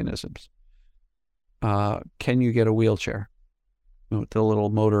coping mechanisms. Can you get a wheelchair with the little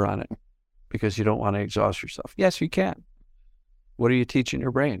motor on it because you don't want to exhaust yourself? Yes, you can. What are you teaching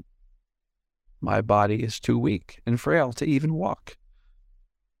your brain? My body is too weak and frail to even walk.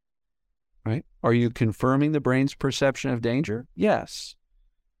 Right? Are you confirming the brain's perception of danger? Yes.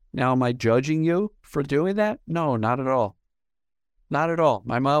 Now, am I judging you for doing that? No, not at all. Not at all.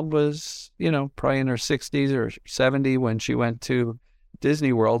 My mom was, probably in her 60s or 70 when she went to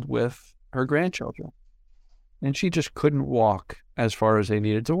Disney World with her grandchildren. And she just couldn't walk as far as they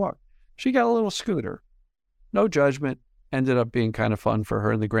needed to walk. She got a little scooter. No judgment. Ended up being kind of fun for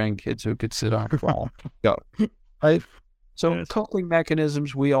her and the grandkids who could sit on it. Go. Right? So coping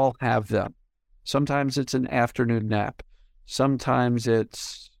mechanisms, we all have them. Sometimes it's an afternoon nap. Sometimes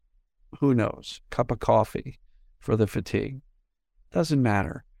it's, who knows, cup of coffee for the fatigue. Doesn't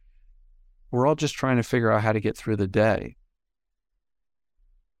matter. We're all just trying to figure out how to get through the day.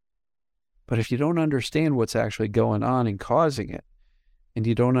 But if you don't understand what's actually going on and causing it, and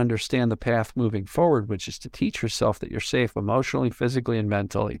you don't understand the path moving forward, which is to teach yourself that you're safe emotionally, physically, and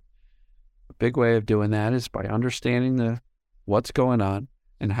mentally, a big way of doing that is by understanding what's going on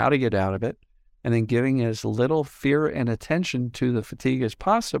and how to get out of it, and then giving as little fear and attention to the fatigue as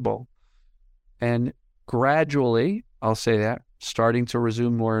possible. And gradually, I'll say that, starting to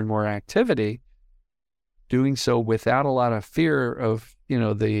resume more and more activity, doing so without a lot of fear of,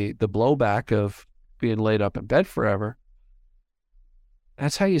 the blowback of being laid up in bed forever.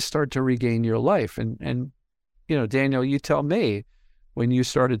 That's how you start to regain your life. And Daniel, you tell me, when you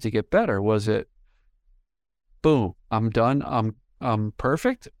started to get better, was it, boom, I'm done, I'm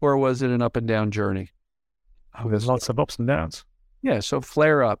perfect, or was it an up and down journey? There's lots of ups and downs. Yeah, so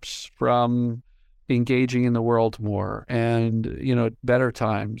flare-ups from engaging in the world more and, better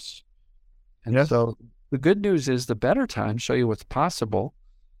times. And so the good news is the better times show you what's possible.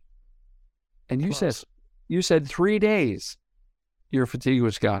 And you said 3 days your fatigue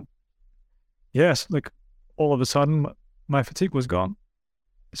was gone. Yes, like all of a sudden my fatigue was gone.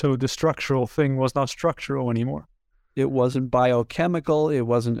 So the structural thing was not structural anymore. It wasn't biochemical, it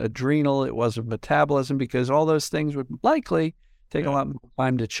wasn't adrenal, it wasn't metabolism, because all those things would likely take a lot more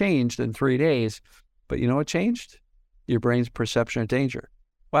time to change than 3 days. But you know what changed? Your brain's perception of danger.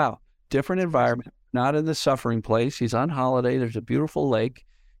 Wow, different environment, not in the suffering place. He's on holiday, there's a beautiful lake.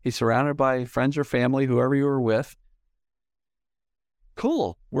 He's surrounded by friends or family, whoever you were with.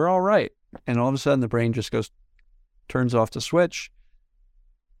 Cool, we're all right. And all of a sudden the brain just turns off the switch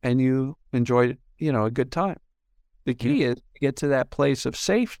and you enjoy, a good time. The key is to get to that place of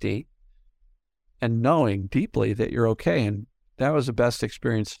safety and knowing deeply that you're okay. And that was the best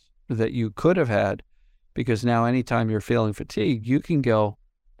experience that you could have had, because now anytime you're feeling fatigued, you can go,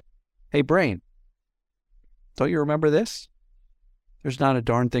 hey, brain, don't you remember this? There's not a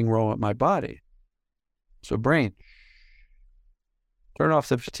darn thing wrong with my body. So brain, turn off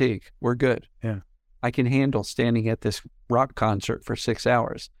the fatigue. We're good. Yeah. I can handle standing at this rock concert for 6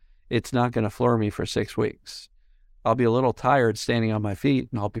 hours. It's not going to floor me for 6 weeks. I'll be a little tired standing on my feet,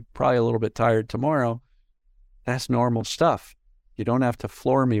 and I'll be probably a little bit tired tomorrow. That's normal stuff. You don't have to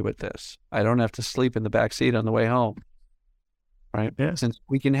floor me with this. I don't have to sleep in the back seat on the way home. Right? Yes. Since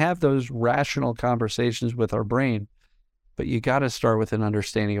we can have those rational conversations with our brain, but you got to start with an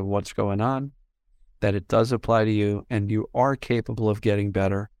understanding of what's going on, that it does apply to you, and you are capable of getting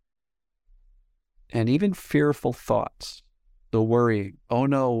better. And even fearful thoughts, the worry. Oh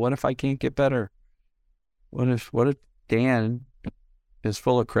no, what if I can't get better? What if Dan is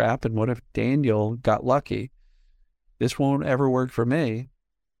full of crap, and what if Daniel got lucky? This won't ever work for me.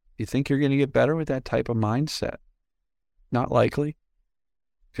 You think you're going to get better with that type of mindset? Not likely,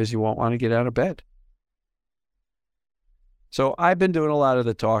 because you won't want to get out of bed. So I've been doing a lot of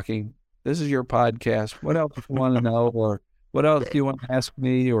the talking. This is your podcast. What else do you want to know, or what else do you want to ask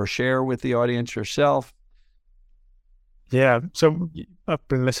me or share with the audience yourself? Yeah. So I've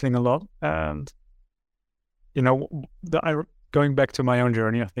been listening a lot, and going back to my own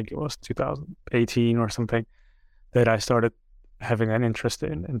journey, I think it was 2018 or something that I started having an interest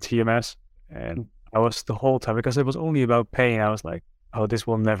in TMS, and I was the whole time, because it was only about pain, I was like, oh, this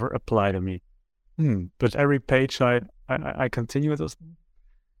will never apply to me. But every page I continue, it was,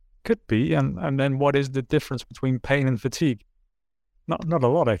 could be, and then what is the difference between pain and fatigue? Not a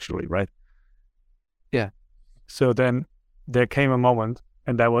lot, actually, right? Yeah. So then there came a moment,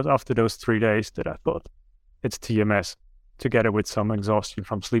 and that was after those 3 days, that I thought, it's TMS, together with some exhaustion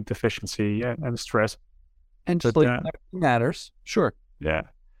from sleep deficiency and stress. And sleep matters, sure. Yeah,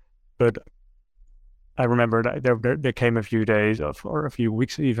 but I remember that there came a few days or a few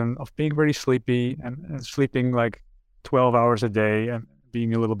weeks even, of being very sleepy and sleeping like 12 hours a day and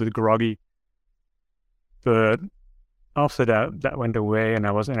being a little bit groggy. But after that went away, and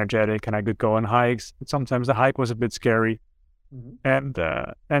I was energetic, and I could go on hikes. But sometimes the hike was a bit scary. And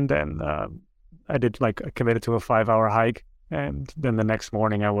then I committed to a 5-hour hike, and then the next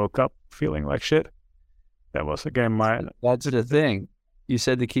morning I woke up feeling like shit. That was again That's the thing. You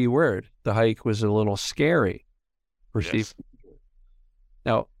said the key word. The hike was a little scary. Yes.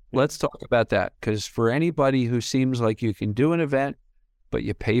 Now, let's talk about that, because for anybody who seems like you can do an event, but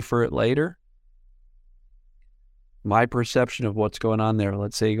you pay for it later, my perception of what's going on there,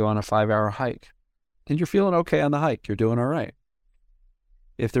 let's say you go on a 5-hour hike, and you're feeling okay on the hike. You're doing all right.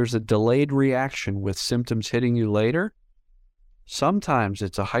 If there's a delayed reaction with symptoms hitting you later, sometimes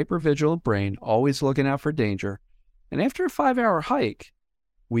it's a hypervigilant brain always looking out for danger. And after a 5-hour hike,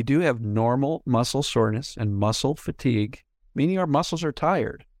 we do have normal muscle soreness and muscle fatigue, meaning our muscles are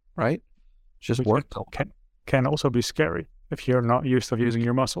tired, right? Just work. Can also be scary if you're not used to using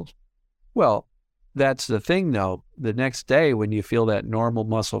your muscles. Well, that's the thing, though. The next day when you feel that normal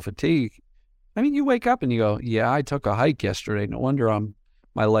muscle fatigue, I mean, you wake up and you go, yeah, I took a hike yesterday. No wonder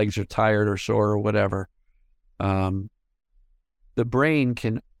my legs are tired or sore or whatever. The brain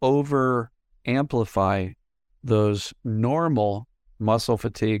can over amplify those normal muscle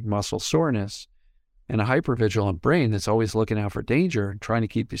fatigue, muscle soreness, and a hypervigilant brain that's always looking out for danger and trying to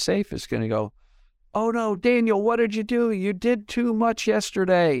keep you safe is going to go, oh no, Daniel, what did you do? You did too much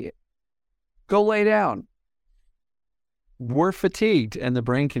yesterday. Go lay down. We're fatigued, and the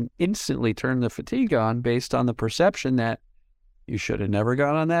brain can instantly turn the fatigue on based on the perception that you should have never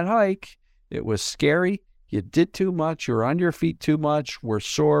gone on that hike. It was scary. You did too much. You're on your feet too much. We're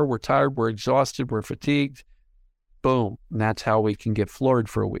sore. We're tired. We're exhausted. We're fatigued. Boom. And that's how we can get floored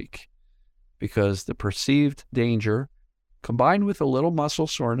for a week, because the perceived danger combined with a little muscle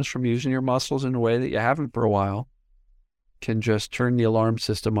soreness from using your muscles in a way that you haven't for a while can just turn the alarm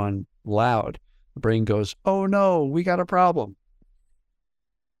system on loud. The brain goes, oh no, we got a problem.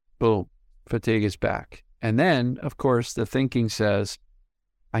 Boom. Fatigue is back. And then, of course, the thinking says,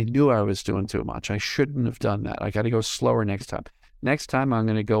 I knew I was doing too much. I shouldn't have done that. I got to go slower next time. Next time I'm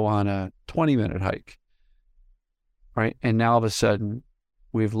going to go on a 20-minute hike. Right? And now all of a sudden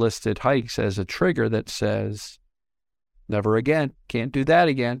we've listed hikes as a trigger that says, never again, can't do that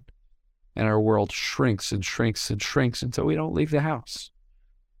again. And our world shrinks and shrinks and shrinks until we don't leave the house.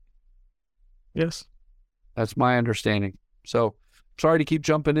 Yes. That's my understanding. So sorry to keep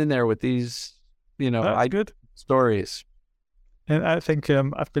jumping in there with these, good stories. And I think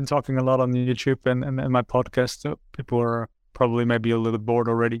I've been talking a lot on YouTube and my podcast. So people are probably maybe a little bored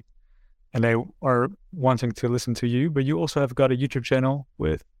already, and they are wanting to listen to you. But you also have got a YouTube channel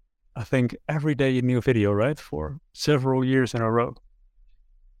with, I think, every day a new video, right? For several years in a row.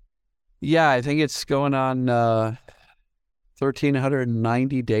 Yeah, I think it's going on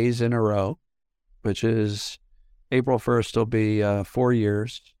 1,390 days in a row, which is April 1st will be 4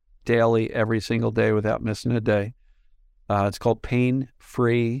 years, daily, every single day without missing a day. It's called Pain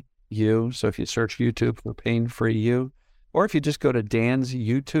Free You. So if you search YouTube for Pain Free You, or if you just go to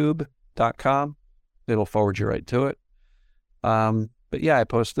dansyoutube.com, it'll forward you right to it. But yeah, I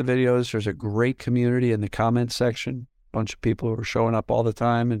post the videos. There's a great community in the comments section. A bunch of people who are showing up all the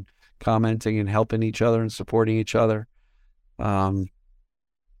time and commenting and helping each other and supporting each other.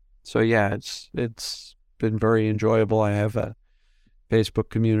 So yeah, it's been very enjoyable. I have a Facebook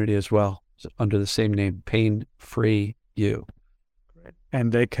community as well under the same name, Pain Free You.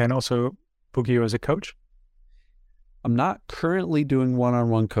 And they can also book you as a coach? I'm not currently doing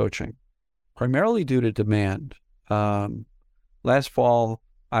one-on-one coaching, primarily due to demand. Last fall,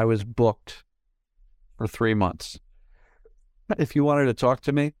 I was booked for 3 months. If you wanted to talk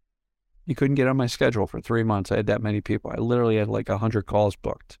to me, you couldn't get on my schedule for 3 months. I had that many people. I literally had like 100 calls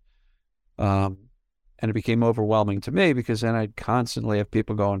booked. And it became overwhelming to me because then I'd constantly have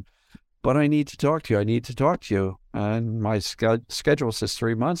people going, but I need to talk to you. I need to talk to you. And my schedule says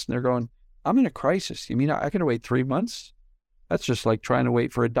 3 months. And they're going, I'm in a crisis. You mean I got to wait 3 months? That's just like trying to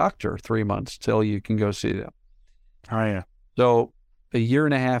wait for a doctor 3 months till you can go see them. Oh, yeah. So a year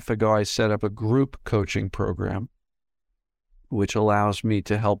and a half ago, I set up a group coaching program, which allows me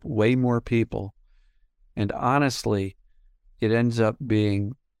to help way more people. And honestly, it ends up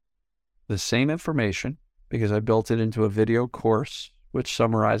being the same information because I built it into a video course, which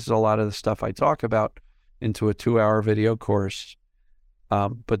summarizes a lot of the stuff I talk about into a 2-hour video course.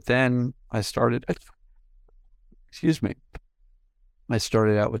 But then I started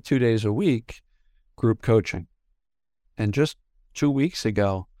out with 2 days a week group coaching. And just 2 weeks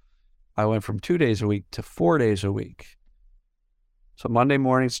ago, I went from 2 days a week to 4 days a week. So Monday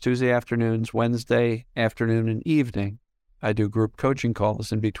mornings, Tuesday afternoons, Wednesday afternoon and evening, I do group coaching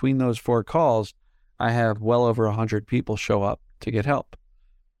calls. And between those 4 calls, I have well over 100 people show up to get help.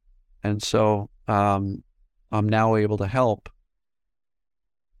 And so I'm now able to help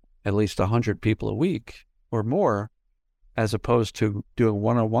at least 100 people a week or more, as opposed to doing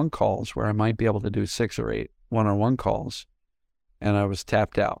one-on-one calls where I might be able to do 6 or 8 one-on-one calls. And I was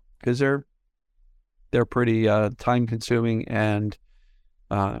tapped out because they're pretty time-consuming and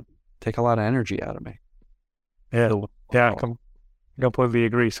take a lot of energy out of me. Yeah, I completely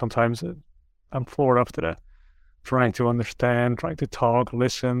agree. Sometimes I'm floored after that, trying to understand, trying to talk,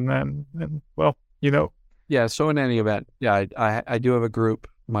 listen, and well, Yeah, so in any event, yeah, I do have a group.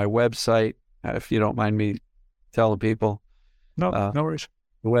 My website, if you don't mind me telling people. No worries.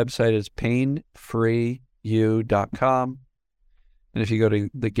 The website is painfreeyou.com. And if you go to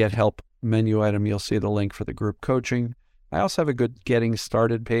the Get Help menu item, you'll see the link for the group coaching. I also have a good Getting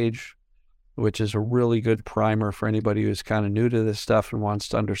Started page, which is a really good primer for anybody who's kind of new to this stuff and wants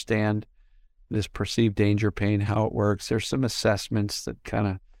to understand this perceived danger pain, how it works. There's some assessments that kind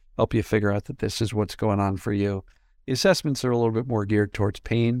of help you figure out that this is what's going on for you. The assessments are a little bit more geared towards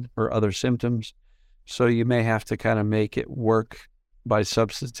pain or other symptoms. So you may have to kind of make it work by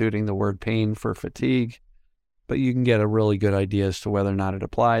substituting the word pain for fatigue, but you can get a really good idea as to whether or not it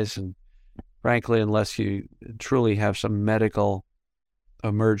applies. And frankly, unless you truly have some medical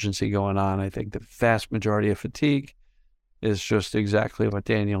emergency going on, I think the vast majority of fatigue is just exactly what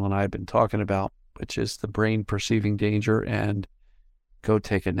Daniel and I have been talking about, which is the brain perceiving danger and go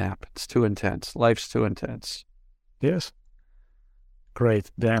take a nap. It's too intense. Life's too intense. Yes.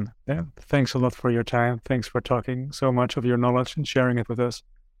 Great, Dan. Thanks a lot for your time. Thanks for talking so much of your knowledge and sharing it with us.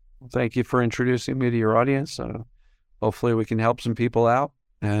 Thank you for introducing me to your audience. Hopefully we can help some people out.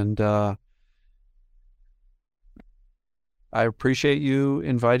 And I appreciate you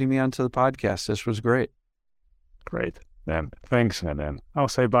inviting me onto the podcast. This was great. Great. Dan, thanks. And then I'll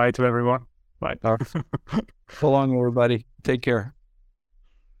say bye to everyone. Bye. So long, everybody. Take care.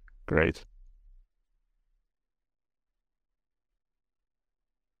 Great.